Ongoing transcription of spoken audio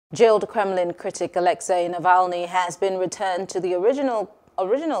Jailed Kremlin critic Alexei Navalny has been returned to the original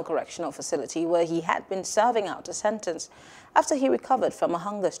correctional facility where he had been serving out a sentence after he recovered from a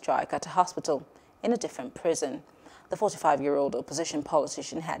hunger strike at a hospital in a different prison. The 45-year-old opposition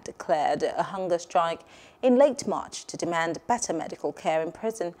politician had declared a hunger strike in late March to demand better medical care in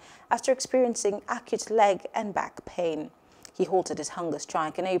prison after experiencing acute leg and back pain. He halted his hunger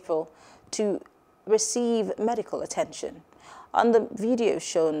strike in April to receive medical attention. On the video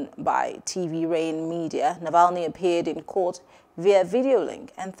shown by TV Rain Media, Navalny appeared in court via video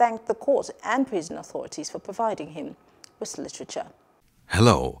link and thanked the court and prison authorities for providing him with literature.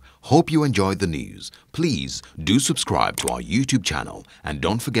 Hello, hope you enjoyed the news. Please do subscribe to our YouTube channel and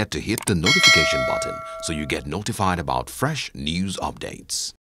don't forget to hit the notification button so you get notified about fresh news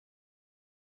updates.